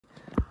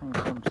I need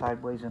some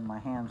sideways in my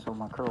hand so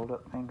my curled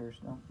up fingers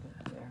don't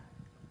get there.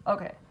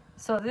 Okay,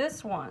 so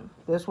this one.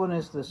 This one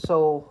is the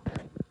sole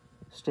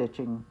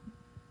stitching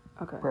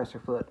Okay. presser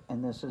foot,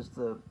 and this is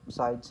the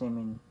side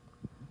seaming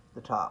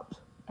the tops.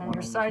 And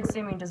your side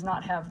seaming does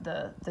not have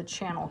the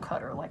channel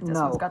cutter like this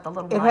no. one's got the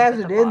little it knife has at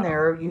it the in bottom.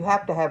 there. You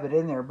have to have it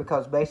in there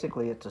because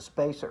basically it's a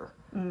spacer.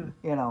 You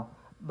know,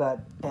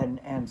 but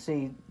and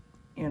see,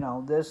 you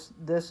know, this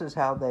is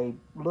how they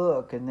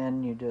look, and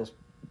then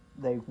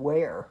they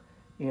wear,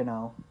 you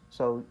know.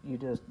 So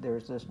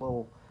there's this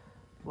little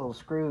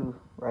screw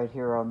right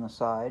here on the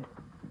side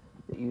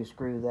that you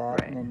screw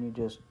that, and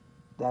then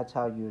that's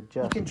how you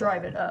adjust. You can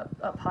drive it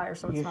up higher,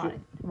 so it's not.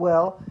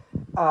 Well,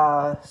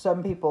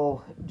 some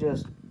people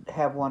just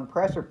have one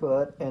presser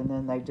foot, and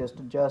then they just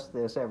adjust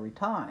this every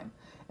time.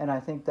 And I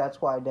think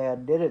that's why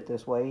Dad did it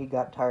this way. He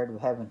got tired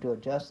of having to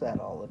adjust that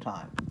all the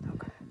time.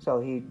 Okay. So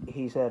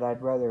he said,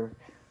 I'd rather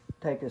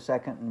take a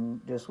second and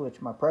just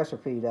switch my presser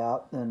feet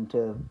out than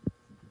to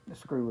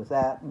screw with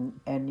that.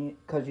 And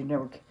because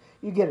you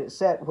get it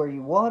set where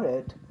you want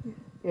it,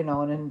 you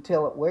know, and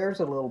until it wears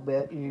a little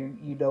bit,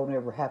 you don't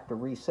ever have to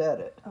reset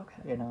it.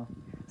 Okay. You know.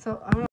 So I'm